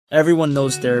Everyone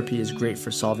knows therapy is great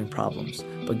for solving problems,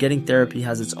 but getting therapy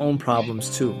has its own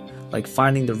problems too, like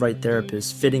finding the right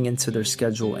therapist, fitting into their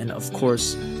schedule, and of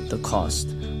course, the cost.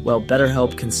 Well,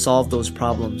 BetterHelp can solve those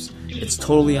problems. It's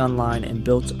totally online and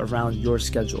built around your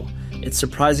schedule. It's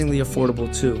surprisingly affordable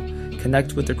too.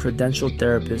 Connect with a credentialed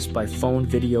therapist by phone,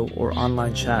 video, or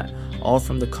online chat, all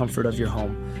from the comfort of your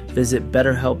home. Visit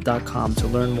BetterHelp.com to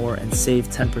learn more and save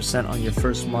 10% on your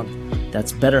first month.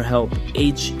 That's BetterHelp,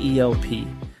 H-E-L-P.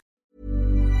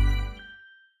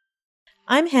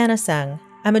 I'm Hannah Sung.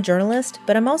 I'm a journalist,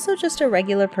 but I'm also just a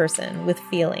regular person with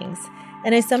feelings.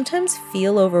 And I sometimes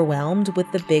feel overwhelmed with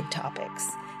the big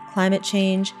topics. Climate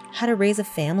change, how to raise a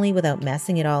family without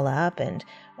messing it all up, and,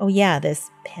 oh yeah, this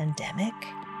pandemic.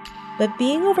 But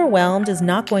being overwhelmed is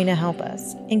not going to help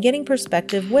us, and getting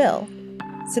perspective will.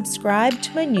 Subscribe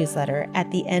to my newsletter at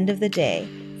the end of the day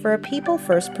for a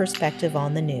people-first perspective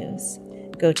on the news.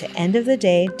 Go to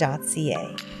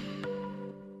endoftheday.ca.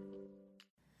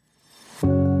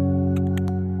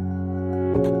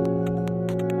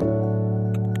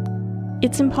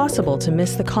 It's impossible to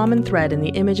miss the common thread in the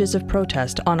images of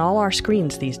protest on all our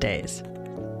screens these days.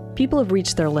 People have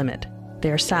reached their limit.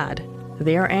 They are sad.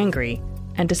 They are angry.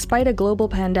 And despite a global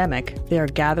pandemic, they are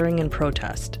gathering in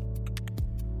protest.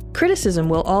 Criticism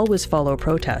will always follow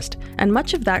protest, and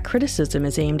much of that criticism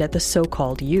is aimed at the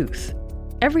so-called youth.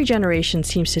 Every generation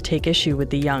seems to take issue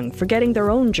with the young, forgetting their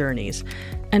own journeys,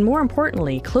 and more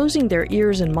importantly, closing their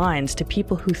ears and minds to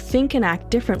people who think and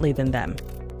act differently than them.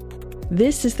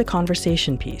 This is the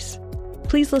conversation piece.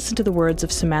 Please listen to the words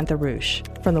of Samantha Reusch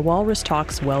from the Walrus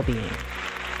Talks Wellbeing.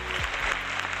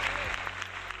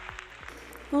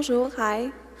 Bonjour,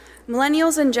 hi.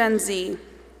 Millennials and Gen Z.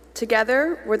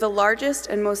 Together, we're the largest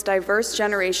and most diverse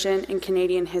generation in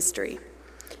Canadian history.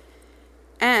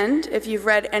 And if you've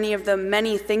read any of the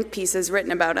many think pieces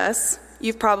written about us,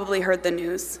 you've probably heard the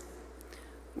news.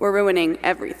 We're ruining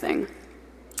everything.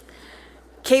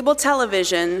 Cable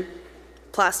television,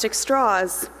 plastic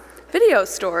straws, video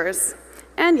stores,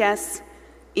 and yes,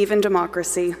 even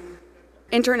democracy.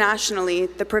 Internationally,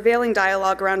 the prevailing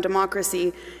dialogue around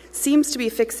democracy seems to be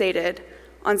fixated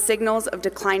on signals of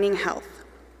declining health.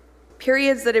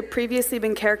 Periods that had previously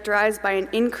been characterized by an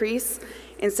increase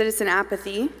in citizen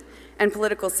apathy and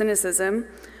political cynicism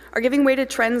are giving way to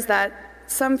trends that,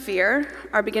 some fear,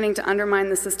 are beginning to undermine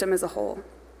the system as a whole.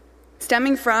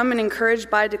 Stemming from and encouraged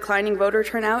by declining voter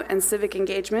turnout and civic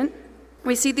engagement,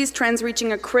 we see these trends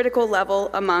reaching a critical level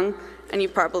among, and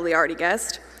you've probably already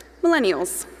guessed,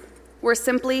 millennials. We're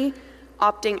simply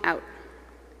opting out.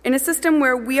 In a system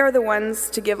where we are the ones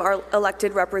to give our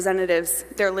elected representatives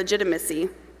their legitimacy,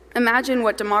 imagine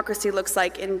what democracy looks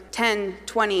like in 10,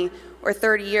 20, or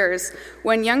 30 years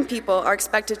when young people are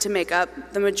expected to make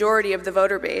up the majority of the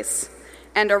voter base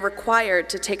and are required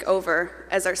to take over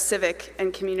as our civic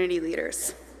and community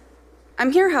leaders.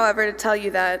 I'm here, however, to tell you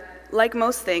that, like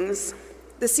most things,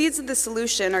 the seeds of the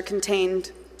solution are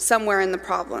contained somewhere in the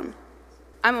problem.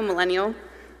 I'm a millennial.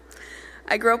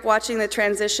 I grew up watching the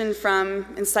transition from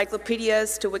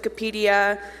encyclopedias to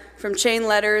Wikipedia, from chain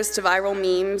letters to viral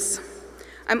memes.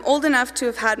 I'm old enough to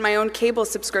have had my own cable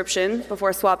subscription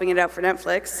before swapping it out for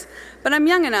Netflix, but I'm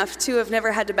young enough to have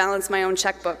never had to balance my own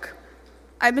checkbook.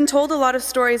 I've been told a lot of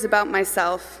stories about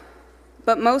myself,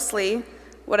 but mostly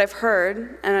what I've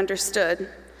heard and understood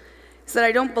is that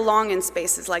I don't belong in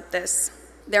spaces like this.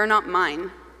 They're not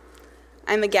mine.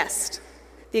 I'm a guest,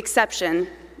 the exception,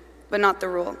 but not the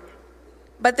rule.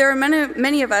 But there are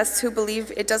many of us who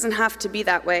believe it doesn't have to be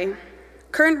that way.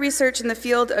 Current research in the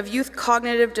field of youth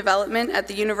cognitive development at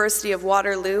the University of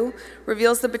Waterloo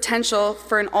reveals the potential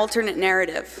for an alternate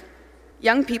narrative.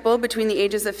 Young people between the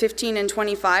ages of 15 and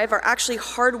 25 are actually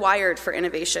hardwired for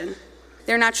innovation.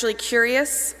 They're naturally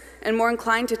curious and more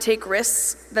inclined to take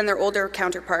risks than their older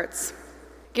counterparts.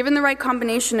 Given the right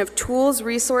combination of tools,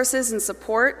 resources, and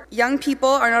support, young people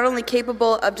are not only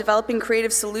capable of developing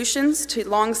creative solutions to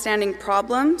long-standing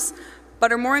problems,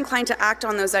 but are more inclined to act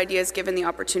on those ideas given the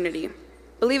opportunity.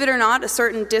 Believe it or not, a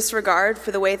certain disregard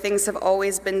for the way things have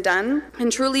always been done can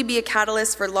truly be a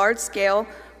catalyst for large-scale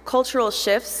cultural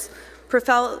shifts,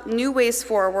 propel new ways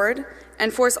forward,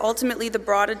 and force ultimately the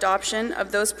broad adoption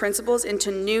of those principles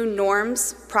into new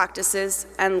norms, practices,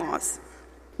 and laws.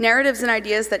 Narratives and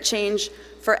ideas that change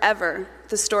forever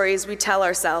the stories we tell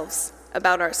ourselves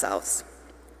about ourselves.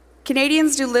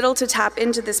 Canadians do little to tap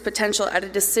into this potential at a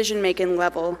decision-making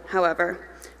level, however,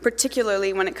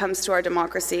 particularly when it comes to our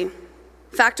democracy.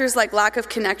 Factors like lack of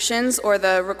connections or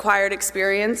the required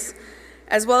experience,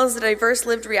 as well as the diverse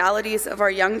lived realities of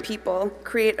our young people,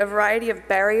 create a variety of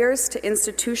barriers to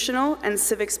institutional and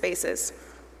civic spaces.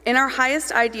 In our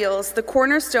highest ideals, the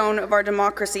cornerstone of our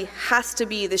democracy has to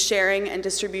be the sharing and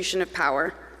distribution of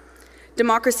power.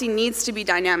 Democracy needs to be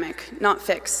dynamic, not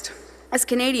fixed. As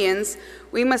Canadians,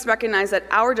 we must recognize that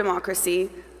our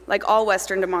democracy, like all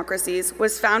Western democracies,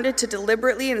 was founded to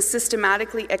deliberately and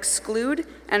systematically exclude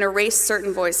and erase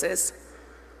certain voices.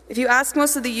 If you ask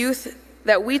most of the youth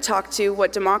that we talk to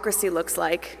what democracy looks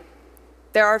like,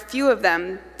 there are few of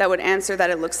them that would answer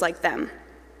that it looks like them.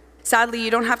 Sadly, you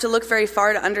don't have to look very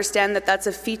far to understand that that's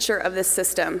a feature of this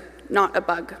system, not a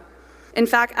bug. In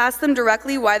fact, ask them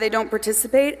directly why they don't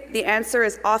participate. The answer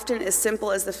is often as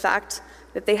simple as the fact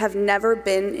that they have never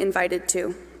been invited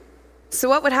to. So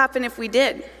what would happen if we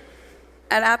did?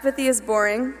 At Apathy is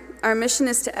Boring, our mission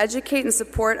is to educate and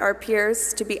support our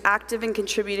peers to be active and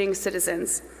contributing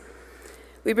citizens.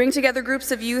 We bring together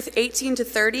groups of youth 18 to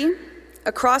 30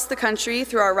 across the country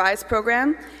through our RISE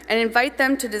program and invite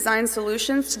them to design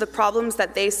solutions to the problems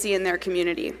that they see in their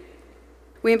community.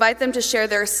 We invite them to share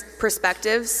their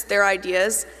perspectives, their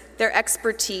ideas, their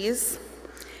expertise,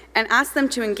 and ask them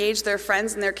to engage their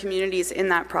friends and their communities in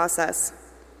that process.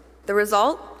 The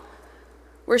result?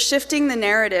 We're shifting the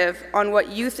narrative on what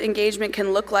youth engagement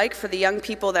can look like for the young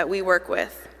people that we work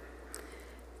with.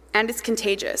 And it's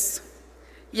contagious.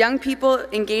 Young people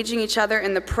engaging each other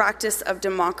in the practice of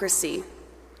democracy.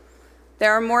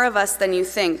 There are more of us than you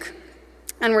think,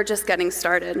 and we're just getting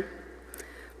started.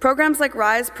 Programs like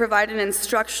RISE provide an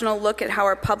instructional look at how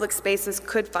our public spaces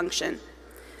could function.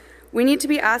 We need to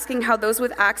be asking how those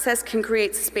with access can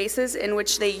create spaces in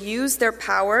which they use their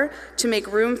power to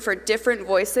make room for different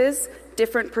voices,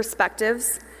 different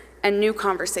perspectives, and new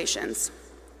conversations.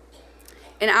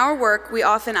 In our work, we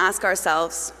often ask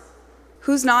ourselves,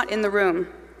 who's not in the room?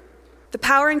 The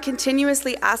power in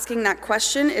continuously asking that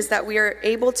question is that we are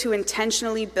able to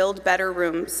intentionally build better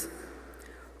rooms.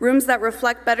 Rooms that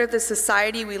reflect better the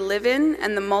society we live in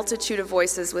and the multitude of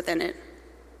voices within it.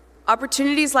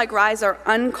 Opportunities like RISE are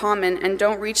uncommon and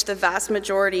don't reach the vast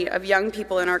majority of young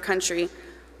people in our country,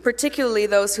 particularly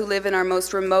those who live in our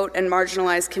most remote and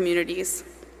marginalized communities.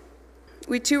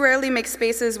 We too rarely make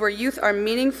spaces where youth are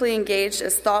meaningfully engaged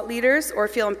as thought leaders or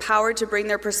feel empowered to bring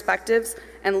their perspectives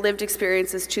and lived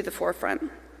experiences to the forefront.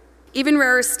 Even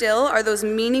rarer still are those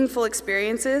meaningful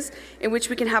experiences in which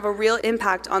we can have a real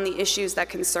impact on the issues that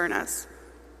concern us.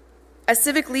 As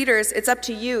civic leaders, it's up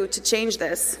to you to change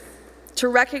this, to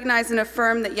recognize and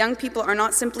affirm that young people are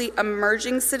not simply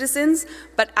emerging citizens,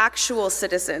 but actual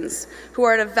citizens who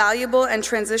are at a valuable and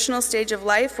transitional stage of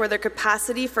life where their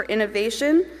capacity for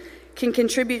innovation can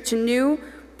contribute to new,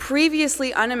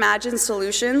 previously unimagined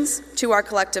solutions to our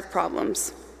collective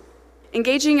problems.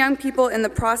 Engaging young people in the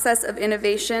process of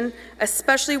innovation,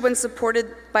 especially when supported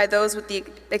by those with the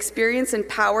experience and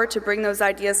power to bring those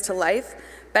ideas to life,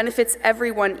 benefits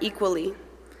everyone equally.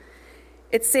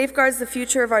 It safeguards the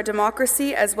future of our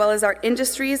democracy as well as our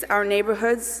industries, our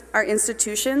neighborhoods, our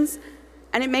institutions,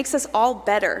 and it makes us all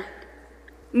better.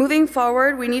 Moving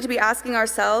forward, we need to be asking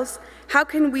ourselves, how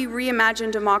can we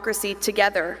reimagine democracy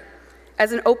together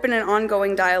as an open and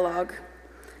ongoing dialogue?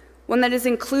 One that is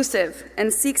inclusive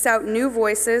and seeks out new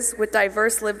voices with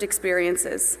diverse lived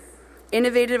experiences,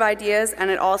 innovative ideas,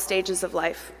 and at all stages of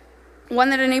life. One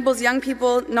that enables young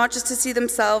people not just to see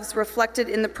themselves reflected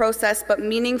in the process, but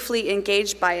meaningfully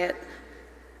engaged by it.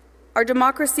 Our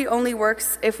democracy only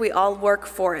works if we all work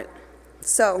for it.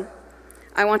 So,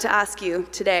 I want to ask you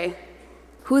today,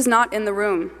 who's not in the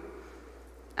room?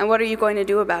 And what are you going to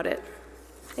do about it?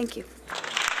 Thank you.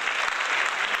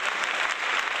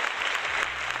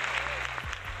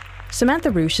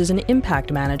 Samantha Reusch is an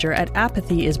impact manager at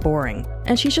Apathy is Boring,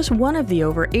 and she's just one of the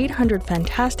over 800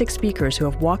 fantastic speakers who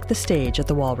have walked the stage at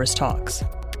the Walrus Talks.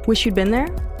 Wish you'd been there?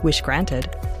 Wish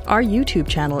granted. Our YouTube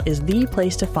channel is the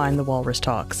place to find the Walrus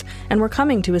Talks, and we're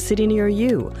coming to a city near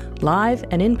you, live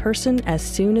and in person as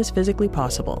soon as physically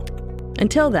possible.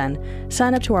 Until then,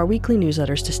 sign up to our weekly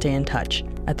newsletters to stay in touch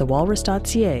at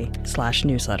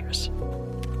thewalrus.ca/newsletters.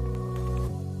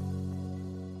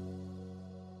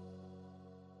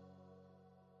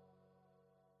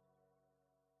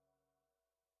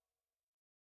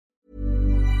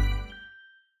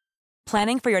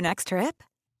 Planning for your next trip?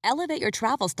 Elevate your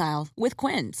travel style with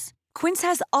Quince. Quince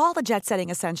has all the jet-setting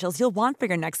essentials you'll want for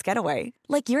your next getaway,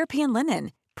 like European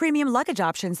linen, premium luggage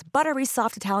options, buttery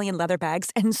soft Italian leather bags,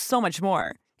 and so much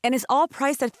more. And is all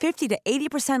priced at 50 to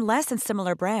 80% less than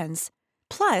similar brands.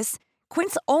 Plus,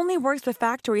 Quince only works with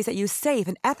factories that use safe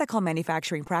and ethical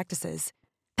manufacturing practices.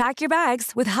 Pack your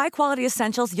bags with high-quality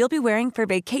essentials you'll be wearing for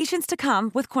vacations to come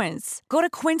with Quince. Go to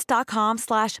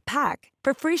quince.com/pack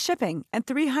for free shipping and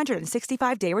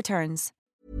 365-day returns.